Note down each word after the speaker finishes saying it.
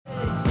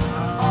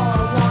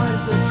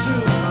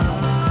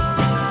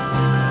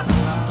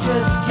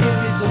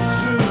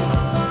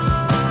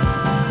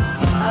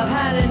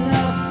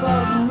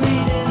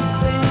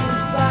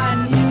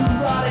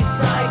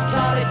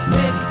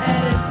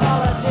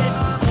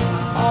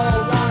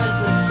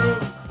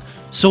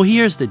So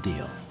here's the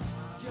deal.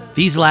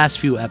 These last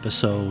few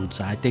episodes,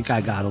 I think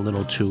I got a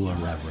little too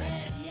irreverent.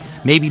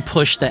 Maybe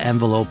pushed the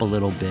envelope a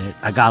little bit.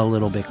 I got a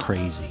little bit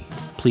crazy.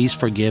 Please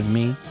forgive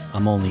me.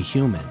 I'm only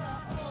human.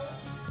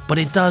 But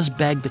it does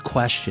beg the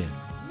question.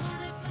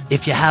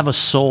 If you have a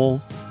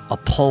soul, a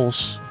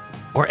pulse,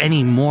 or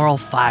any moral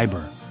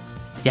fiber,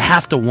 you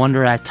have to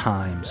wonder at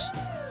times,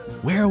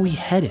 where are we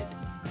headed?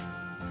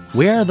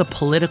 Where are the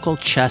political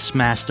chess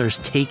masters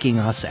taking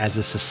us as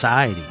a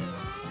society?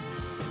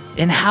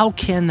 And how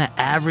can the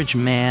average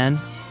man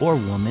or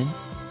woman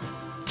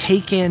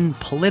take in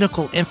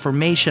political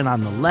information on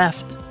the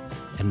left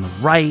and the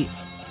right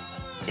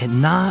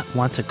and not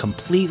want to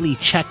completely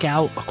check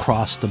out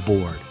across the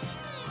board?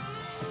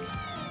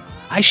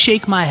 I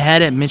shake my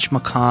head at Mitch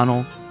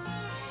McConnell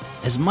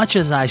as much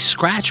as I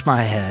scratch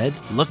my head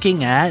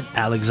looking at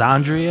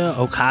Alexandria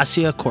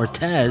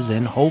Ocasio-Cortez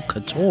and Haute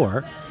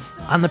Couture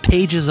on the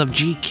pages of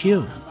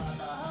GQ.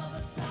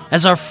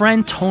 As our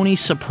friend Tony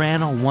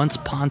Soprano once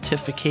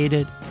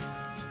pontificated,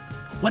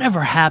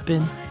 whatever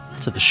happened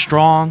to the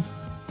strong,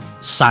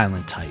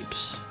 silent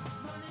types?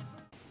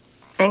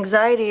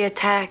 Anxiety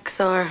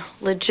attacks are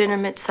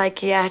legitimate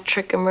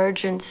psychiatric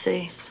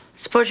emergencies.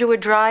 Suppose you were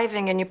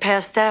driving and you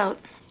passed out.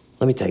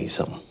 Let me tell you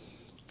something.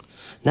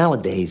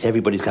 Nowadays,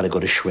 everybody's got to go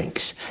to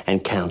shrinks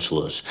and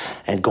counselors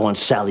and go on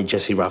Sally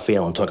Jesse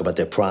Raphael and talk about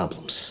their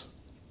problems.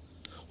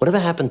 Whatever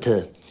happened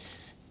to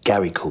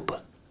Gary Cooper,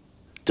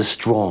 the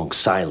strong,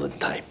 silent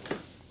type?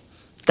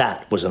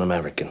 That was an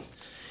American.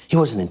 He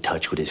wasn't in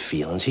touch with his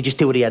feelings. He just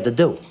did what he had to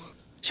do.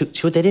 See,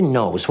 what they didn't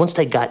know was once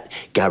they got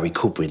Gary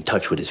Cooper in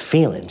touch with his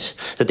feelings,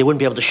 that they wouldn't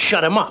be able to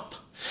shut him up.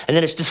 And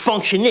then it's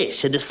dysfunction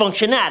this, and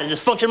dysfunction that, and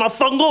dysfunction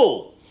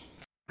motherfucking.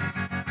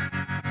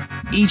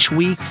 Each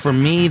week, for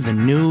me, the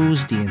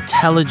news, the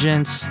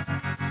intelligence,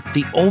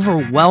 the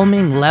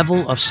overwhelming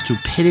level of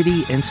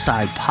stupidity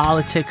inside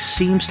politics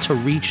seems to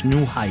reach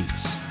new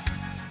heights,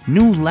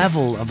 new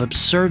level of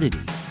absurdity.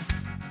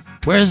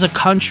 Whereas a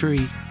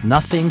country,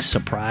 nothing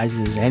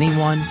surprises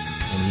anyone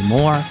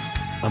anymore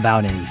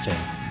about anything.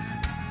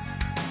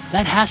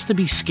 That has to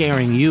be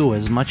scaring you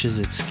as much as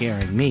it's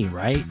scaring me,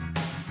 right?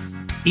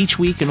 Each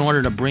week, in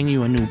order to bring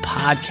you a new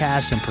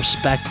podcast and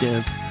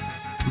perspective,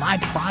 my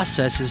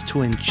process is to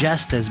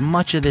ingest as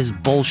much of this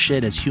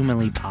bullshit as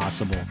humanly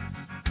possible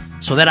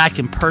so that I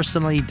can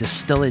personally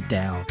distill it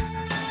down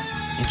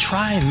and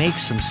try and make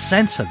some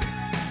sense of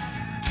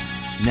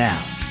it. Now,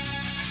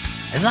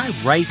 as I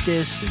write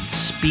this and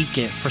speak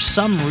it, for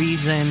some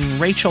reason,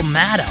 Rachel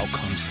Maddow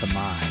comes to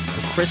mind,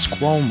 or Chris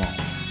Cuomo,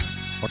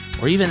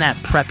 or even that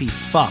preppy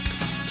fuck,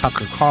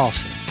 Tucker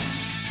Carlson,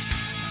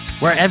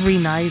 where every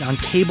night on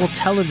cable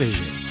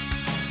television,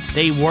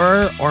 they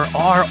were or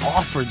are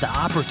offered the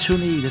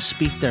opportunity to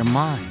speak their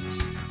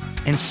minds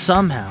and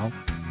somehow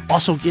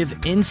also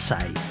give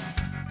insight.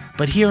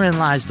 But herein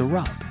lies the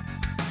rub.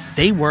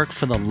 They work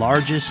for the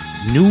largest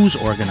news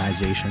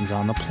organizations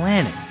on the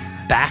planet,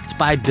 backed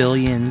by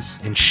billions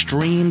and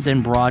streamed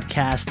and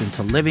broadcast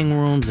into living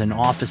rooms and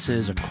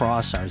offices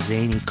across our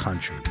zany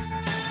country.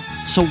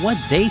 So what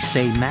they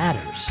say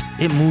matters.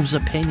 It moves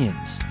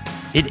opinions.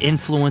 It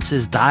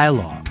influences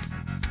dialogue.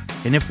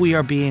 And if we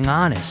are being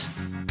honest,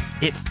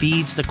 it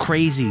feeds the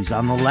crazies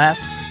on the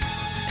left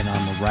and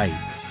on the right.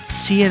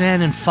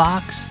 CNN and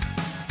Fox,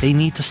 they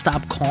need to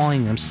stop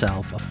calling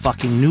themselves a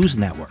fucking news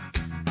network.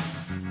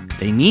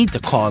 They need to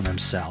call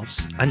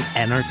themselves an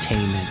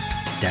entertainment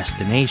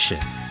destination.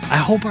 I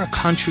hope our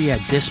country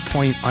at this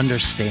point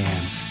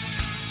understands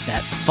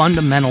that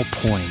fundamental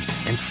point,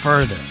 and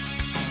further,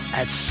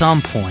 at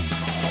some point,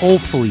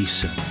 hopefully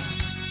soon,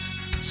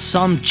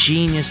 some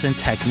genius in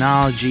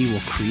technology will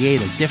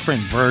create a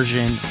different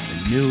version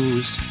of the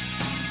news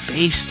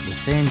based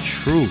within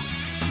truth,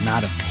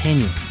 not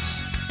opinions.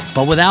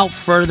 But without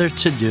further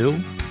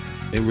ado,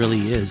 it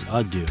really is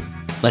ado.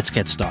 Let's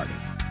get started.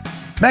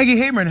 Maggie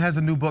Haberman has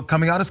a new book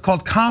coming out. It's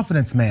called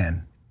Confidence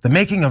Man, The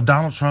Making of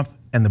Donald Trump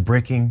and the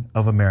Breaking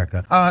of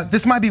America.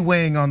 This might be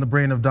weighing on the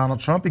brain of Donald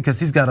Trump because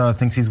he's got other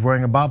things he's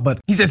worrying about, but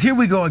he says, here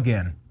we go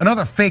again.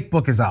 Another fake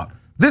book is out.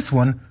 This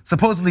one,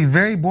 supposedly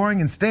very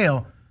boring and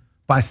stale,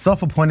 by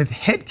self-appointed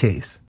head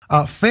case.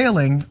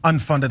 Failing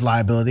unfunded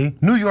liability,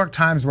 New York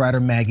Times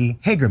writer Maggie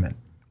Hagerman.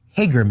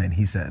 Hagerman,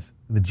 he says,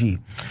 the G.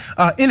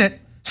 In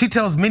it, she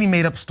tells many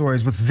made-up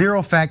stories with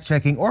zero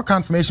fact-checking or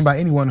confirmation by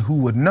anyone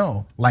who would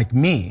know, like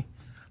me.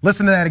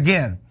 Listen to that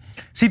again.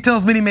 She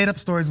tells many made-up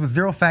stories with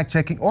zero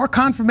fact-checking or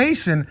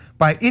confirmation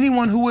by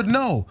anyone who would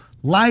know,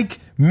 like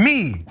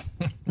me.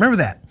 Remember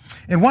that.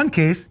 In one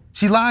case,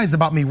 she lies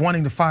about me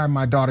wanting to fire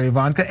my daughter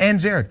Ivanka and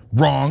Jared.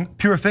 Wrong,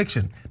 pure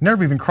fiction.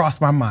 Never even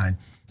crossed my mind.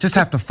 Just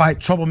have to fight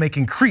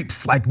troublemaking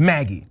creeps like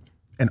Maggie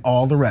and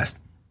all the rest.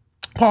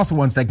 Pause for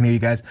 1 second here, you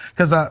guys,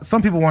 because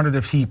some people wondered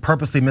if he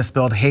purposely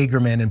misspelled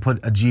Hagerman and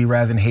put a G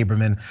rather than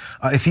Haberman.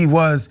 If he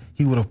was,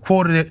 he would have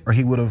quoted it or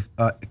he would have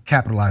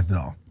capitalized it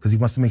all, because he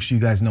wants to make sure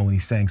you guys know when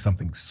he's saying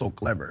something so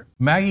clever.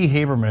 Maggie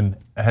Haberman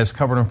has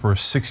covered him for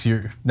 6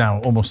 years, now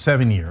almost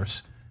 7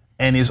 years,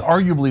 and is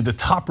arguably the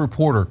top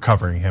reporter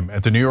covering him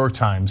at the New York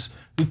Times.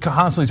 We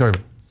constantly talk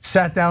about,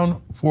 sat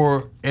down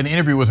for an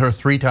interview with her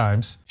 3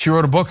 times. She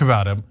wrote a book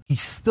about him. He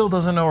still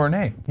doesn't know her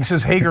name. He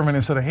says Hagerman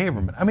instead of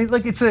Haberman. I mean,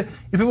 like if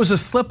it was a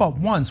slip up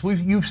once,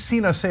 you've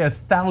seen us say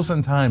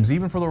 1,000 times,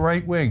 even for the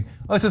right wing,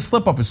 oh, it's a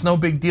slip up, it's no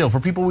big deal. For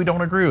people we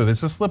don't agree with,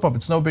 it's a slip up,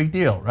 it's no big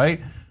deal, right?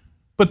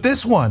 But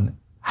this one,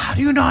 how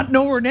do you not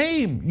know her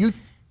name? You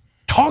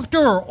talked to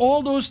her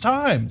all those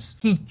times.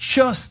 He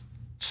just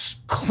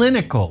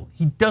clinical.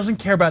 He doesn't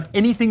care about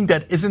anything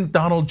that isn't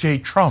Donald J.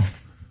 Trump.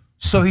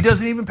 So he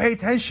doesn't even pay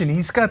attention.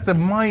 He's got the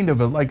mind of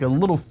like a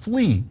little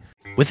flea.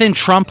 Within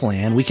Trump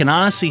land, we can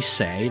honestly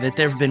say that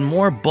there have been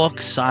more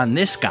books on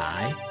this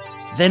guy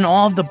than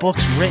all of the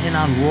books written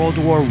on World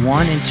War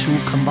I and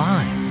II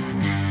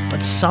combined.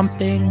 But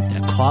something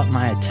that caught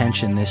my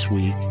attention this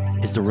week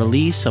is the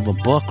release of a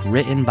book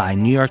written by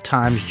New York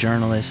Times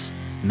journalist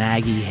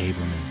Maggie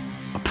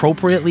Haberman,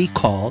 appropriately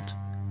called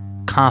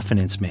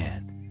Confidence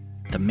Man: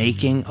 The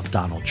Making of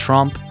Donald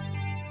Trump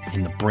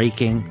and the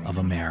Breaking of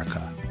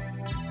America.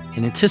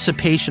 In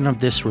anticipation of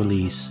this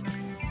release,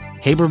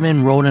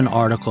 Haberman wrote an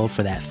article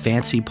for that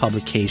fancy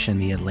publication,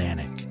 The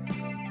Atlantic,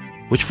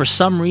 which for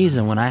some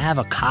reason, when I have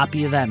a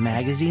copy of that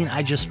magazine,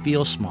 I just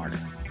feel smarter.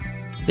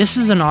 This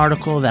is an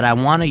article that I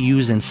want to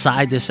use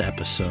inside this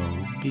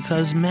episode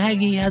because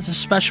Maggie has a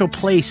special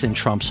place in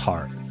Trump's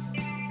heart.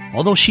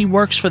 Although she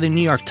works for the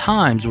New York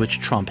Times,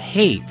 which Trump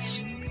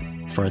hates,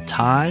 for a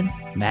time,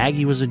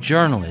 Maggie was a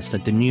journalist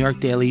at the New York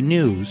Daily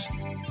News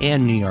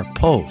and New York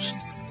Post,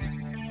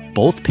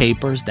 both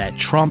papers that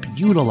Trump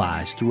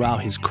utilized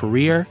throughout his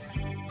career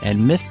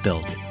and myth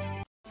building.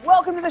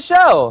 Welcome to the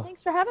show.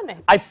 Thanks for having me.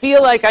 I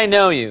feel like I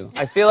know you.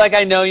 I feel like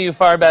I know you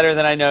far better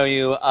than I know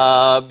you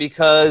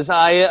because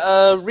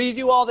I read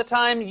you all the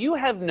time. You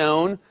have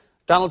known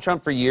Donald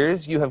Trump for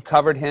years. You have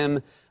covered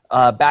him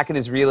back in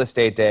his real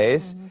estate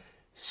days. Mm-hmm.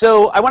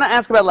 So I want to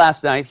ask about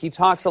last night. He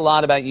talks a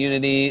lot about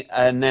unity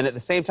and then at the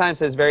same time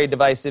says very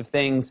divisive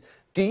things.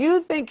 Do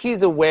you think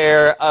he's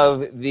aware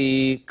of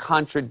the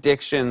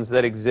contradictions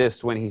that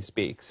exist when he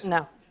speaks?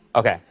 No.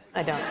 Okay.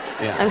 I don't.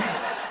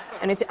 Yeah.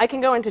 And if I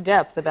can go into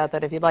depth about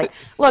that if you'd like.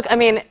 Look, I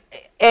mean,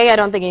 A, I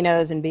don't think he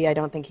knows, and B, I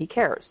don't think he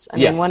cares. I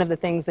mean, one of the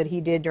things that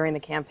he did during the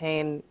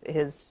campaign,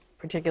 his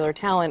particular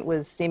talent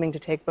was seeming to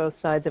take both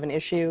sides of an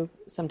issue,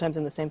 sometimes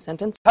in the same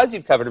sentence. Because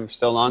you've covered him for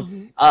so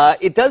long,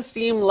 it does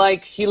seem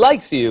like he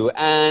likes you,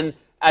 and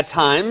at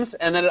times,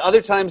 and then at other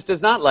times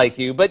does not like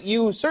you, but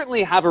you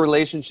certainly have a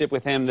relationship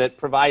with him that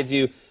provides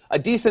you a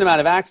decent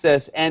amount of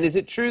access, and is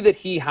it true that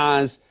he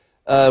has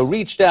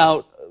reached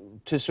out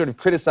to sort of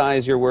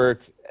criticize your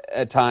work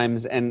at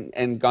times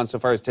and gone so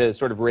far as to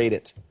sort of rate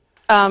it?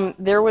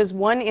 There was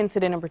one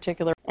incident in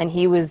particular, and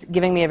he was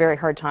giving me a very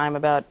hard time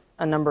about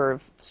a number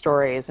of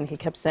stories, and he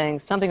kept saying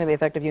something to the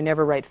effect of, "You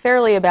never write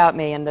fairly about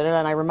me," and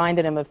and I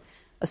reminded him of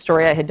a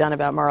story I had done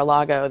about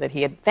Mar-a-Lago that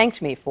he had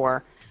thanked me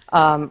for,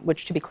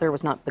 which, to be clear,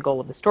 was not the goal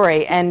of the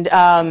story. And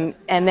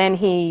then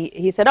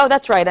he said, "Oh,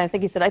 that's right." And I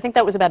think he said, "I think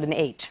that was about an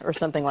 8 or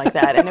something like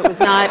that." And it was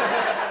not.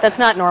 That's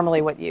not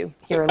normally what you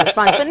hear in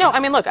response. But no,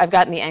 I mean, look, I've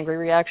gotten the angry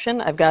reaction.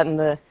 I've gotten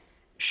the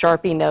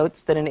Sharpie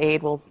notes that an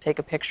aide will take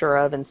a picture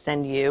of and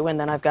send you, and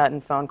then I've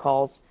gotten phone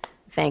calls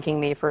thanking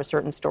me for a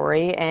certain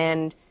story,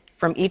 and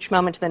from each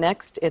moment to the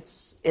next,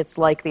 it's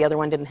like the other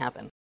one didn't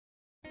happen.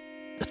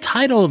 The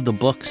title of the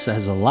book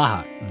says a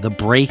lot: The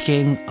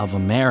Breaking of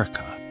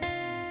America.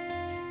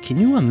 Can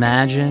you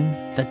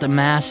imagine that the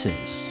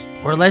masses,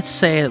 or let's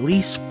say at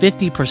least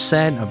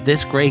 50% of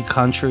this great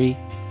country,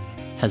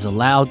 has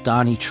allowed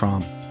Donnie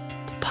Trump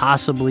to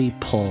possibly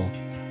pull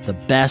the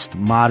best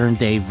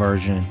modern-day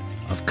version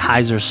of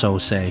Kaiser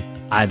Sose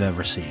I've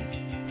ever seen?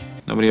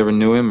 Nobody ever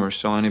knew him or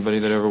saw anybody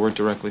that ever worked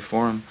directly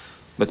for him.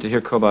 But to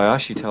hear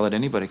Kobayashi tell it,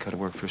 anybody could have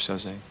worked for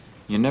Sose.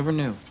 You never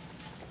knew.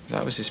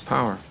 That was his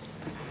power.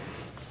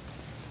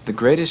 The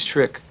greatest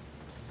trick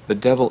the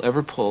devil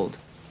ever pulled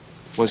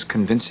was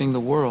convincing the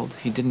world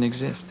he didn't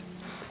exist.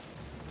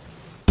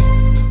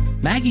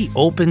 Maggie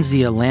opens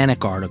the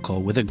Atlantic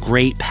article with a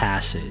great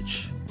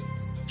passage.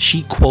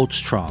 She quotes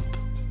Trump.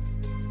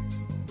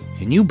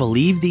 "Can you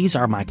believe these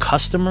are my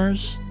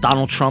customers?"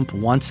 Donald Trump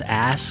once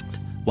asked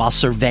while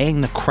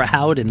surveying the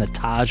crowd in the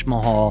Taj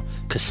Mahal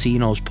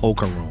casino's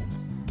poker room.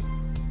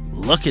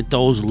 "Look at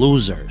those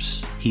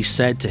losers," he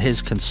said to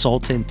his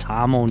consultant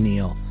Tom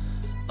O'Neill,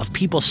 of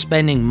people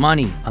spending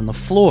money on the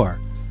floor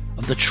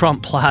of the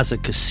Trump Plaza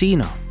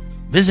Casino.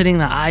 Visiting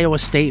the Iowa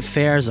State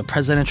Fair as a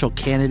presidential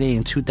candidate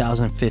in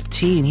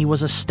 2015, he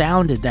was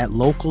astounded that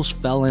locals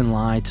fell in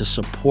line to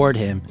support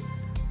him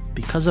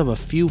because of a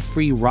few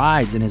free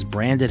rides in his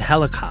branded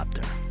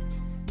helicopter.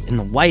 In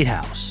the White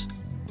House,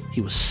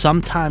 he was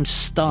sometimes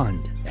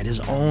stunned at his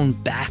own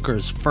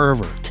backers'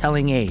 fervor,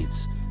 telling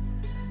aides,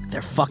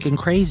 "They're fucking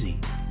crazy."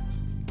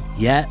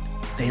 Yet,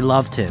 they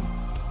loved him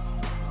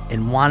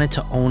and wanted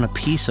to own a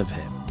piece of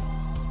him.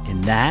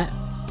 And that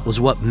was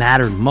what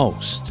mattered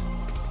most.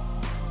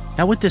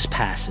 Now with this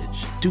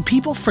passage, do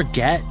people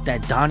forget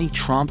that Donnie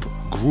Trump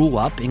grew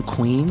up in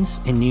Queens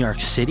in New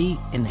York City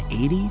in the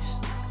 80s?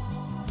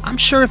 I'm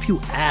sure if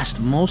you asked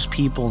most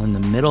people in the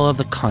middle of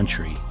the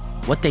country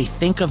what they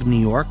think of New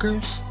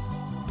Yorkers,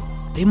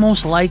 they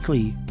most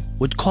likely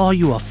would call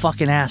you a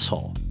fucking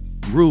asshole.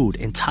 Rude,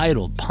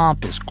 entitled,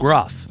 pompous,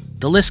 gruff.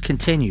 The list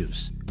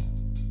continues.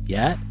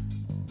 Yet,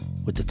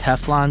 with the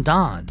Teflon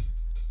Don,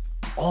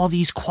 all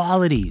these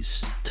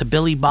qualities to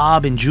Billy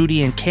Bob and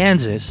Judy in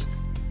Kansas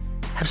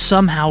have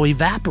somehow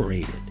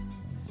evaporated.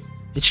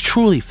 It's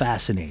truly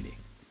fascinating.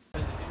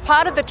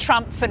 Part of the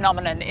Trump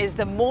phenomenon is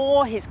the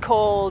more he's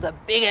called a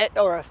bigot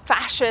or a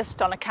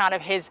fascist on account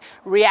of his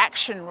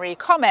reactionary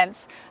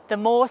comments, the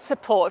more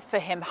support for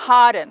him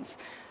hardens.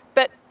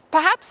 But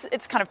perhaps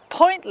it's kind of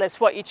pointless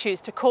what you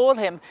choose to call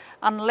him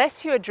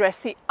unless you address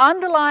the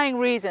underlying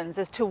reasons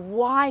as to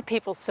why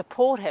people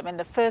support him in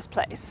the first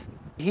place.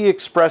 He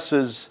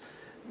expresses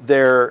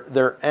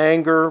their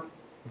anger,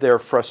 their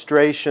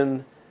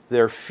frustration,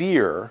 their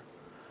fear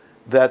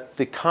that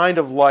the kind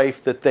of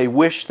life that they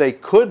wish they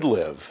could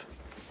live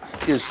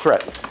is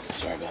threatened.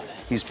 Sorry about that.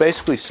 He's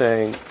basically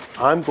saying,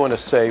 I'm going to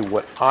say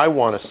what I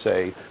want to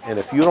say, and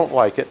if you don't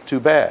like it, too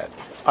bad.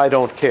 I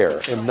don't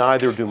care, and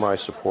neither do my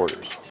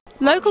supporters.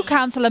 Local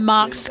councillor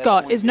Mark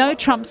Scott is no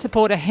Trump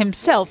supporter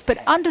himself, but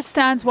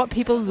understands what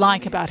people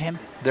like about him.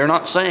 They're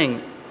not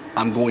saying,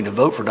 I'm going to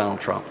vote for Donald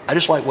Trump. I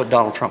just like what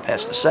Donald Trump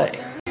has to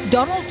say.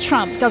 Donald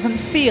Trump doesn't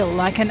feel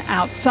like an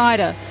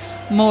outsider,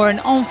 more an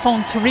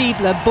enfant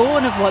terrible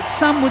born of what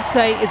some would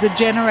say is a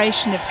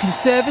generation of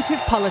conservative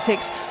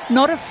politics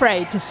not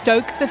afraid to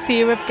stoke the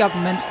fear of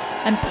government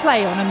and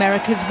play on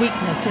America's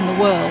weakness in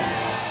the world.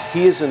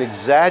 He is an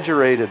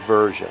exaggerated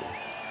version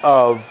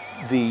of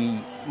the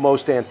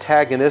most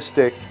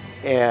antagonistic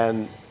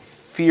and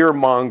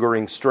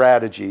fear-mongering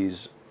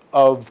strategies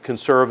of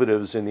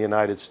conservatives in the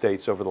United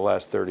States over the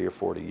last 30 or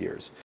 40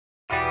 years.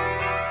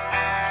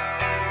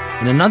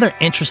 In another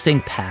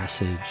interesting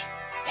passage,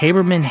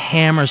 Haberman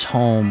hammers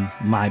home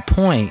my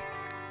point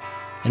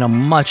in a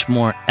much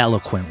more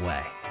eloquent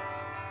way.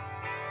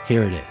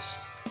 Here it is.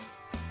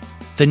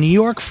 The New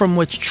York from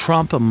which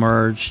Trump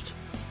emerged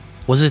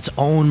was its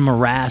own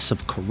morass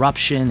of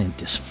corruption and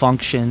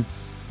dysfunction,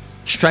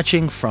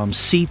 stretching from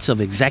seats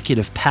of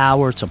executive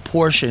power to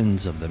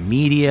portions of the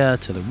media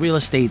to the real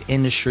estate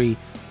industry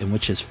in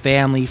which his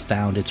family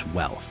found its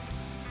wealth.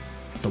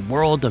 The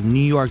world of New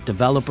York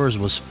developers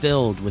was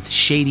filled with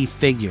shady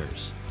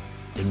figures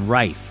and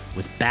rife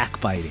with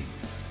backbiting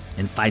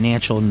and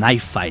financial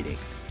knife fighting.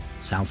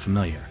 Sound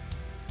familiar?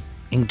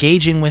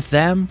 Engaging with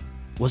them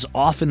was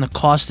often the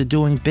cost of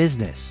doing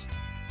business,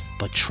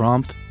 but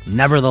Trump,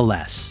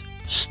 nevertheless,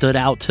 stood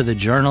out to the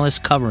journalists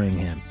covering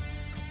him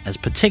as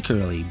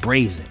particularly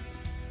brazen.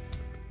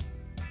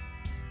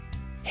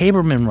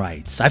 Haberman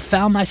writes, I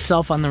found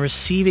myself on the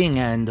receiving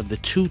end of the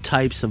two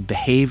types of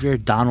behavior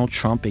Donald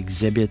Trump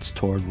exhibits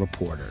toward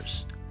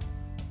reporters.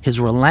 His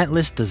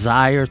relentless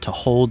desire to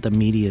hold the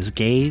media's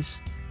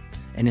gaze,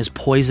 and his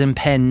poison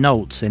pen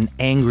notes and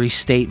angry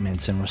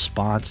statements in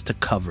response to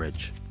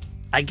coverage.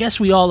 I guess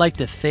we all like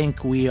to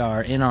think we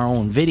are in our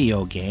own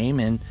video game,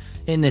 and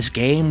in this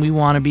game we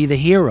want to be the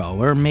hero,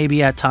 or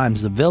maybe at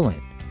times the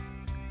villain.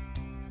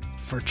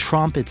 For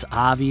Trump, it's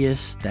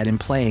obvious that in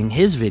playing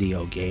his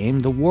video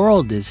game, the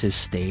world is his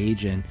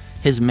stage, and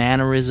his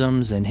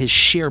mannerisms and his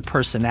sheer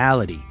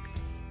personality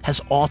has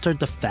altered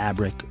the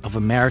fabric of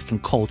American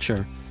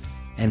culture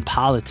and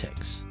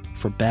politics,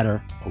 for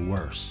better or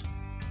worse.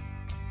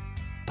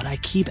 But I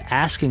keep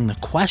asking the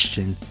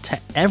question to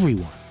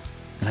everyone,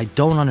 and I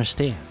don't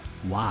understand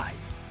why.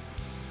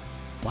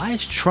 Why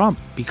has Trump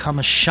become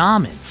a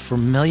shaman for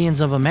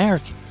millions of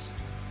Americans?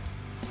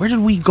 Where did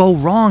we go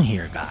wrong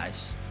here,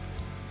 guys?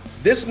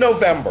 This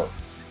November,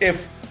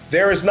 if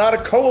there is not a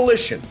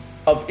coalition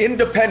of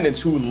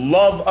independents who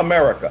love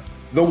America,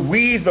 the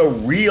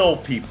real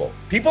people,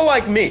 people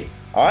like me,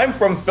 I'm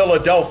from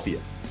Philadelphia.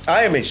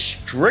 I am a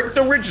strict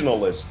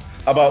originalist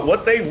about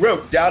what they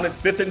wrote down at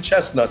 5th and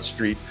Chestnut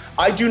Street.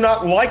 I do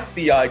not like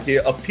the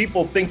idea of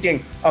people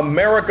thinking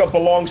America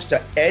belongs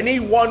to any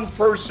one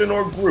person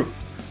or group.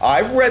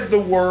 I've read the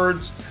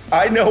words.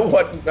 I know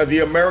what the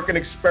American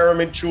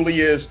experiment truly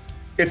is.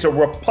 It's a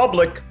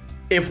republic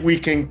if we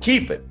can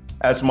keep it,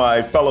 as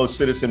my fellow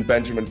citizen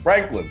Benjamin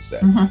Franklin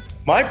said. Mm-hmm.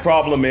 My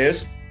problem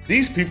is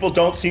these people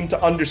don't seem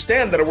to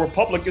understand that a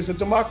republic is a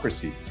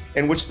democracy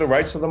in which the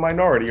rights of the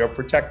minority are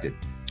protected.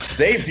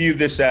 They view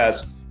this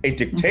as a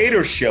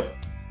dictatorship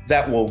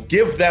that will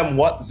give them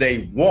what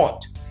they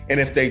want. And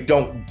if they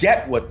don't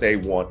get what they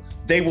want,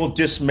 they will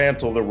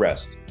dismantle the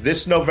rest.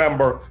 This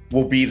November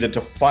will be the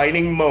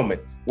defining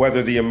moment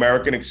whether the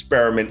American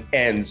experiment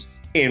ends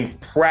in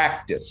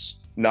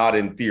practice, not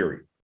in theory.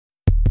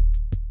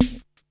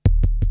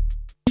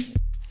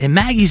 In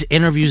Maggie's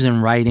interviews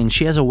and writing,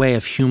 she has a way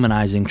of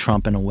humanizing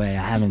Trump in a way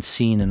I haven't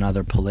seen in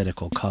other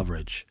political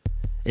coverage.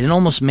 It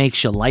almost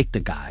makes you like the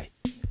guy.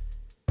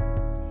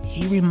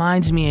 He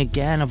reminds me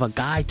again of a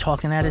guy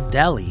talking at a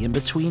deli in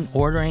between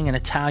ordering an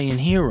Italian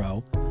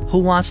hero who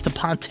wants to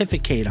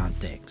pontificate on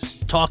things,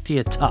 talk to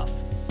you tough,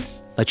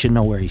 let you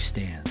know where he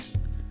stands.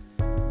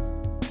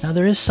 Now,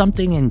 there is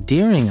something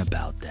endearing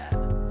about that,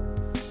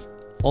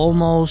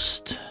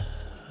 almost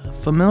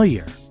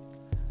familiar.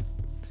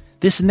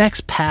 This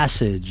next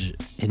passage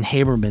in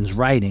Haberman's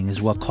writing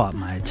is what caught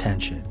my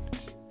attention.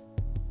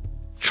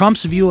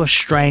 Trump's view of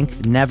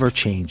strength never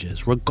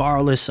changes,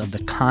 regardless of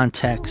the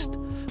context,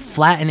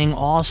 flattening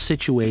all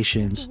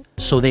situations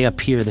so they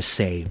appear the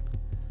same.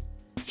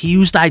 He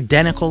used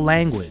identical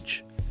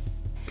language,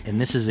 and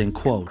this is in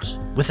quotes,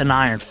 with an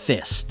iron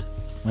fist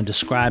when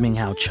describing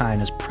how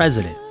China's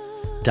president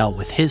dealt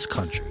with his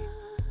country.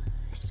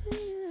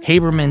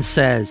 Haberman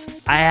says,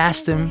 I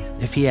asked him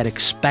if he had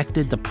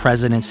expected the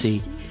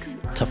presidency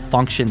to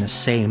function the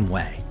same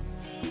way.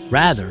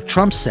 Rather,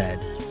 Trump said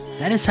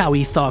that is how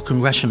he thought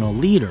congressional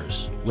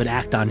leaders would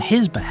act on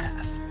his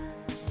behalf.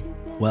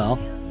 Well,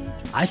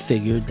 I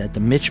figured that the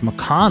Mitch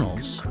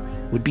McConnells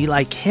would be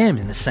like him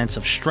in the sense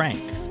of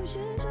strength.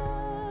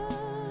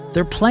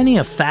 There are plenty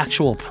of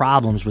factual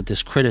problems with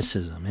this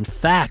criticism. In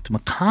fact,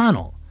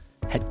 McConnell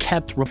had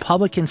kept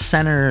Republican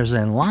senators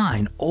in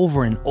line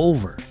over and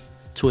over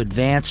to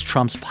advance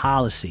Trump's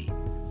policy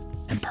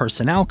and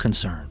personnel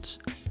concerns,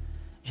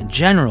 and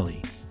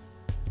generally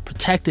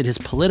protected his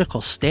political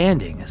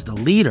standing as the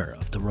leader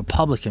of the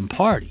Republican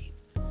Party.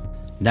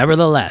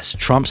 Nevertheless,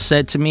 Trump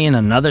said to me in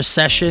another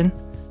session,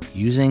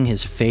 using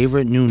his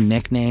favorite new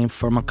nickname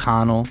for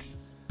McConnell,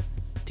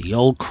 the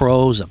old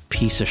crow's a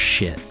piece of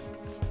shit.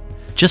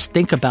 Just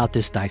think about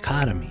this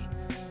dichotomy.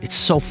 It's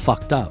so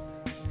fucked up.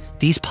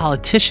 These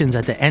politicians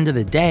at the end of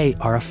the day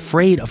are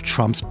afraid of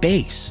Trump's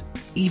base,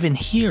 even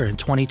here in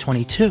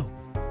 2022.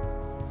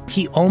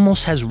 He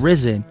almost has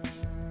risen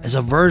as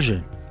a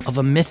version of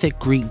a mythic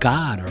Greek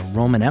god or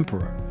Roman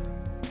emperor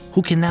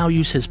who can now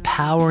use his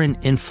power and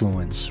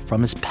influence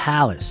from his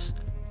palace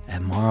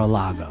at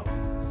Mar-a-Lago.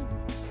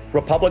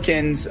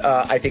 Republicans,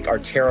 I think, are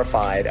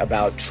terrified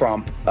about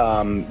Trump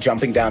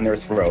jumping down their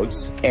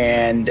throats.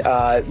 And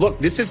look,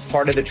 this is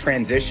part of the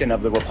transition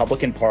of the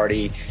Republican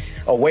Party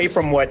away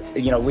from what,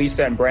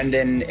 Lisa and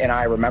Brendan and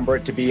I remember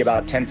it to be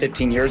about 10,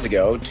 15 years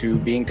ago to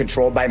being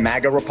controlled by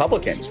MAGA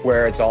Republicans,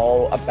 where it's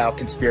all about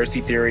conspiracy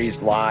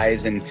theories,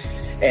 lies, and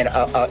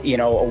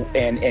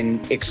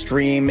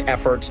extreme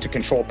efforts to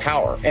control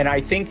power. And I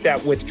think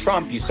that with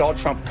Trump, you saw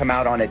Trump come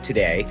out on it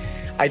today.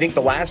 I think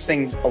the last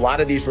thing a lot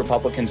of these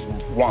Republicans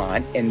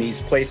want in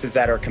these places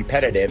that are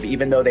competitive,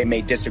 even though they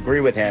may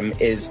disagree with him,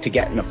 is to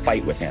get in a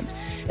fight with him.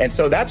 And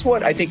so that's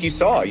what I think you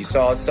saw. You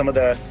saw some of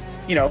the,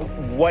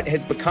 what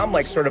has become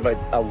like sort of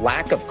a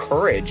lack of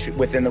courage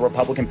within the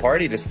Republican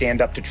Party to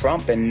stand up to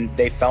Trump, and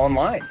they fell in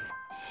line.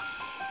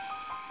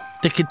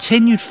 The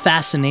continued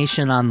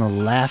fascination on the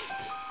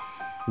left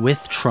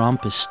with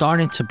Trump is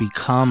starting to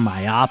become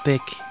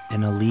myopic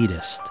and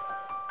elitist.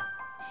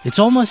 It's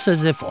almost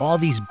as if all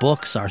these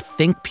books are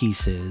think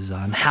pieces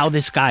on how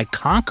this guy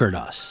conquered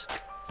us.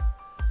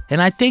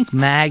 And I think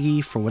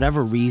Maggie, for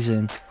whatever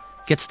reason,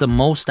 gets the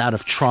most out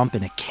of Trump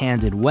in a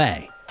candid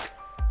way.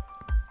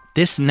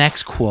 This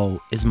next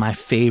quote is my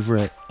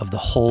favorite of the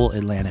whole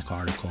Atlantic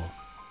article,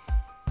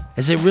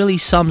 as it really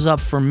sums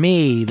up for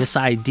me this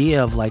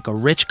idea of like a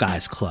rich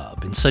guy's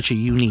club in such a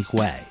unique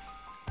way.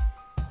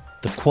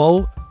 The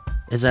quote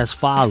is as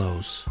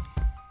follows.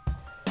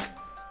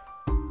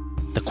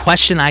 The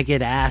question I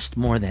get asked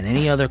more than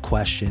any other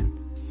question,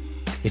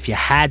 if you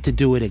had to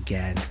do it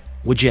again,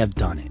 would you have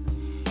done it?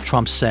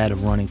 Trump said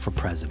of running for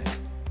president.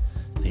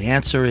 The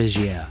answer is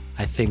yeah,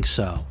 I think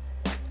so.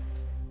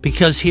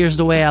 Because here's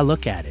the way I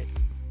look at it.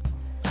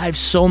 I have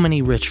so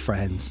many rich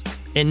friends,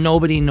 and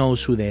nobody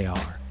knows who they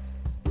are.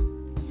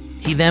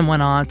 He then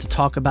went on to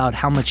talk about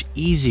how much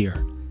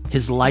easier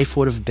his life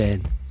would have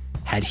been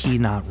had he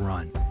not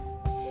run.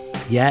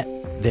 Yet,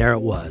 there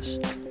it was,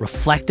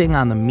 reflecting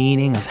on the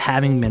meaning of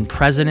having been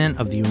president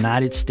of the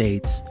United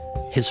States.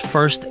 His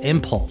first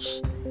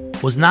impulse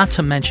was not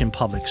to mention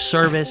public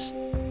service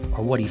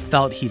or what he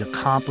felt he'd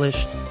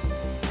accomplished,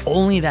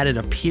 only that it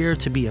appeared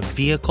to be a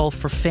vehicle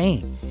for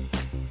fame,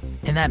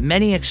 and that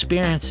many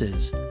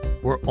experiences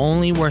were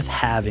only worth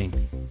having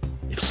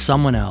if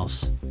someone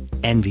else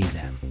envied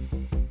them.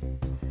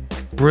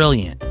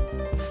 Brilliant,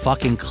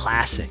 fucking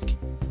classic.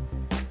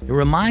 It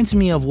reminds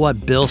me of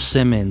what Bill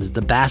Simmons,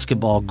 the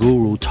basketball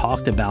guru,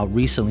 talked about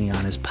recently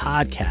on his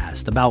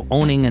podcast about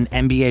owning an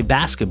NBA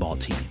basketball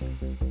team.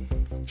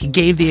 He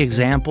gave the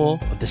example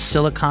of the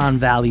Silicon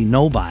Valley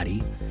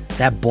nobody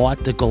that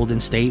bought the Golden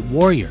State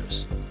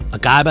Warriors, a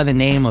guy by the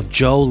name of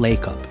Joe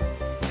Lacob.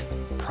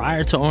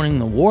 Prior to owning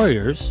the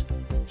Warriors,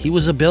 he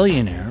was a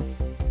billionaire,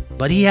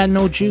 but he had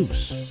no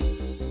juice.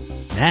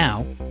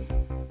 Now,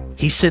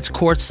 he sits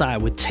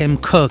courtside with Tim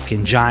Cook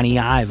and Johnny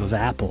Ive of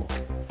Apple.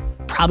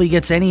 Probably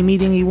gets any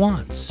meeting he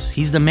wants.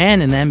 He's the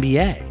man in the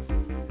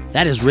NBA.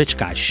 That is rich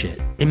guy shit.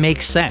 It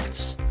makes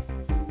sense.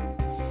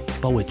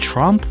 But with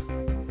Trump,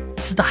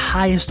 this is the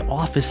highest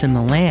office in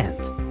the land.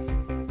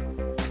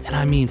 And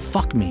I mean,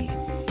 fuck me,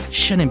 it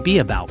shouldn't be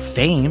about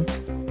fame.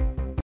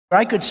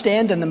 I could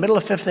stand in the middle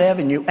of Fifth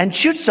Avenue and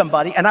shoot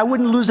somebody and I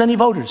wouldn't lose any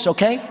voters,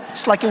 okay?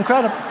 It's like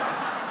incredible.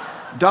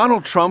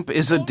 Donald Trump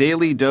is a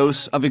daily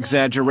dose of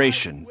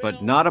exaggeration,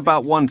 but not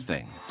about one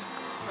thing: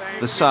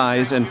 the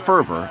size and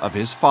fervor of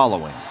his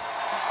following.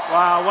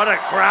 Wow, what a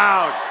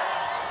crowd.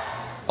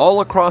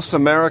 All across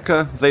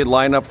America, they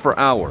line up for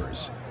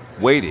hours,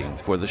 waiting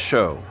for the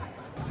show.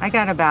 I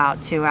got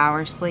about 2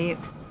 hours sleep.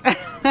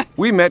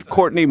 We met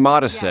Courtney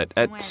Modisette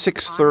at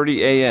 6:30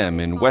 a.m.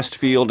 in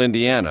Westfield,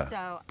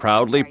 Indiana,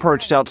 proudly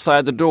perched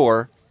outside the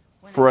door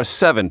for a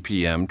 7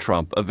 p.m.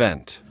 Trump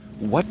event.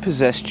 What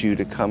possessed you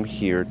to come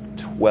here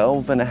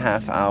 12 and a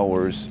half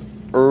hours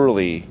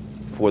early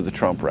for the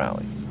Trump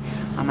rally?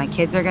 My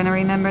kids are going to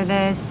remember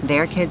this.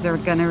 Their kids are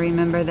going to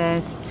remember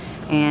this.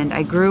 And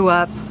I grew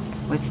up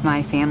with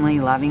my family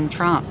loving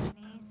Trump.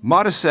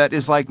 Modisette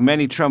is like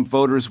many Trump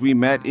voters we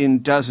met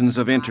in dozens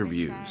of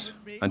interviews.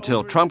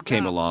 Until Trump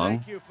came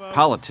along,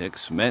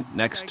 politics meant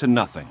next to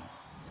nothing.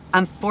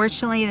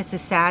 Unfortunately, this is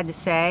sad to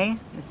say,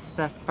 this is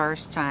the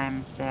first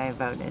time that I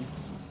voted.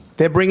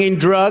 They're bringing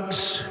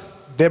drugs,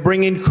 they're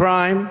bringing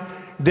crime,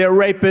 they're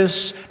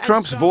rapists.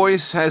 Trump's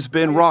voice has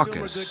been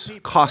raucous,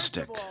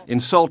 caustic,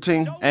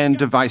 insulting, and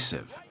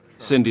divisive.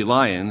 Cindy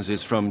Lyons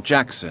is from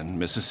Jackson,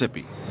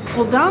 Mississippi.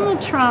 Well,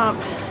 Donald Trump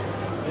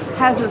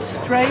has a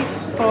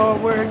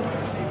straightforward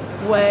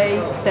way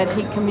that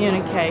he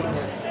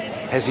communicates.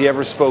 Has he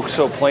ever spoke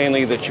so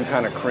plainly that you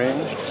kind of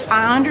cringed?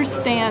 I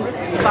understand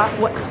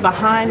what's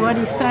behind what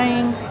he's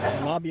saying.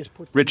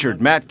 Richard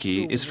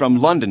Matkey is from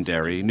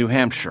Londonderry, New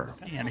Hampshire.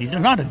 And he's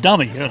not a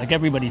dummy, like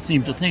everybody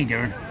seems to think.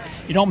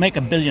 You don't make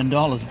 $1 billion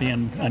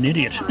being an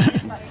idiot.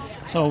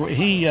 So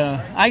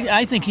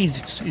I think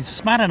he's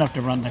smart enough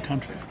to run the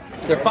country.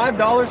 They're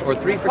 $5 or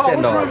 3 for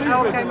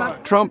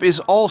 $10. Trump is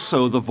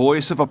also the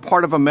voice of a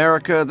part of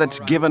America that's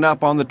given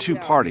up on the two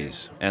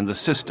parties and the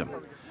system.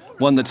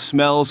 One that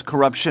smells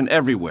corruption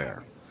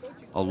everywhere,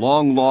 a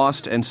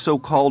long-lost and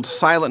so-called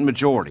silent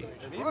majority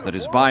that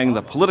is buying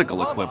the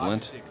political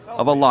equivalent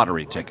of a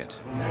lottery ticket.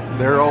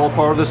 They're all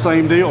part of the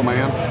same deal,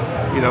 man.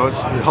 You know, it's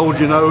hold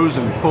your nose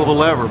and pull the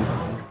lever.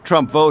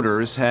 Trump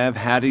voters have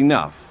had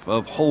enough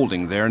of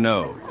holding their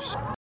nose.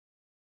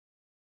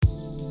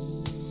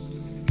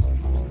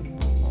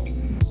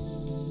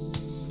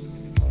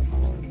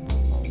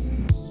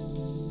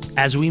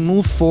 As we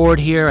move forward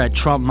here at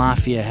Trump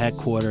Mafia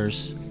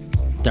headquarters,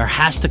 there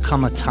has to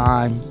come a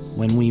time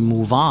when we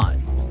move on.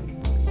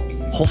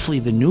 Hopefully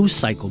the news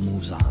cycle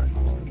moves on.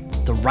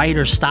 The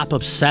writers stop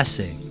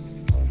obsessing.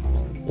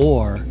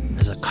 Or,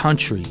 as a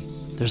country,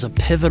 there's a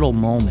pivotal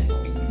moment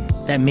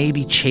that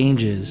maybe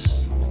changes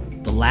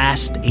the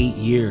last 8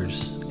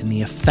 years and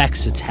the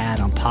effects it's had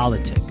on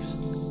politics.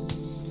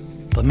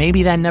 But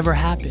maybe that never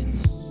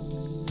happens.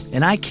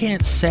 And I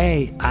can't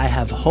say I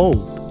have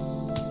hope,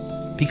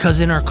 because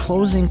in her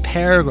closing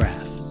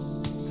paragraph,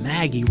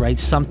 Maggie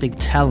writes something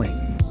telling,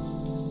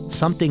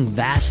 something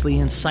vastly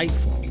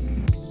insightful.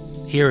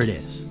 Here it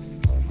is.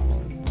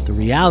 The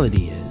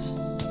reality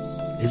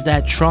is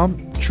that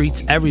Trump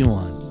treats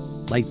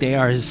everyone like they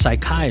are his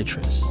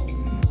psychiatrists,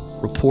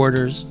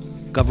 reporters,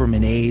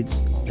 government aides,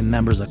 and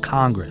members of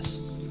Congress,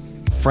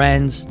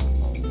 friends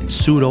and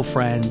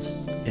pseudo-friends,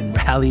 and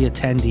rally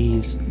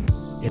attendees,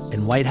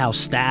 and White House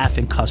staff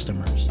and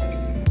customers.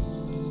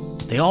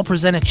 They all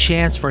present a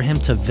chance for him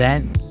to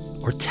vent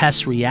or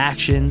test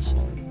reactions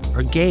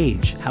or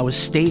gauge how his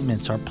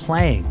statements are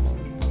playing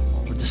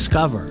or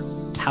discover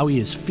how he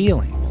is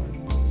feeling.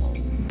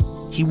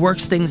 He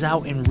works things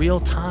out in real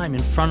time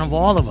in front of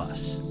all of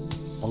us.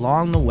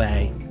 Along the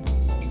way,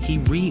 he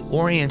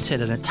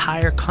reoriented an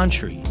entire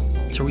country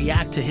to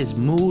react to his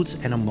moods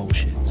and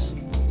emotions.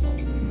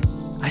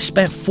 I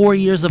spent 4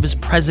 years of his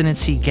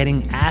presidency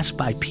getting asked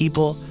by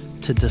people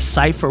to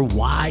decipher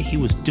why he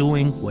was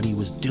doing what he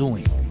was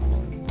doing.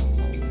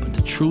 But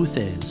the truth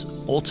is,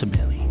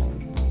 ultimately,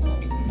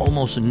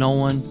 almost no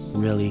one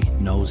really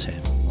knows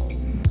him.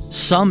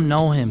 Some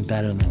know him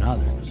better than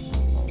others.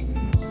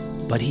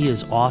 But he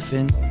is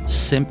often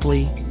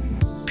simply,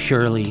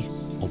 purely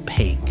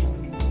opaque,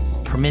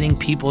 permitting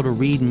people to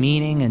read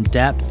meaning and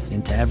depth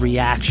into every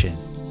action,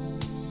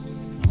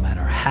 no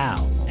matter how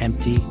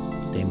empty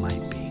they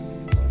might be.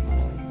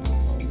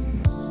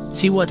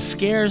 See, what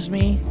scares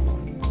me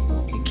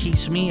and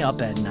keeps me up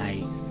at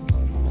night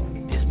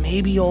is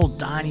maybe old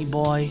Donnie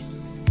Boy,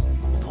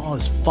 with all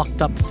his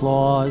fucked up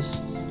flaws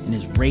and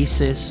his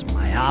racist,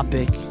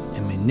 myopic,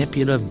 and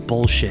manipulative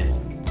bullshit.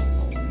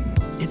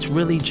 It's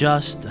really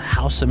just a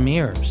house of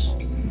mirrors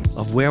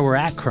of where we're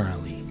at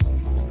currently.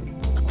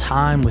 A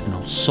time with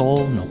no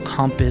soul, no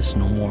compass,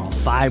 no moral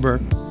fiber,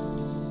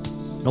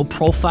 no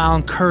profile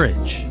and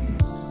courage.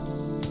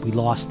 We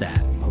lost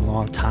that a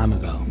long time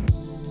ago.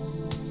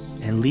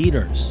 And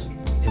leaders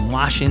in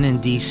Washington,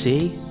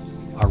 D.C.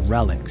 are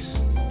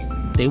relics.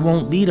 They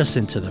won't lead us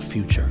into the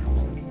future.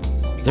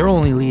 They're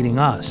only leading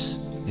us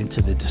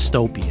into the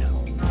dystopia.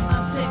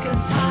 I'm sick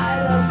and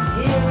tired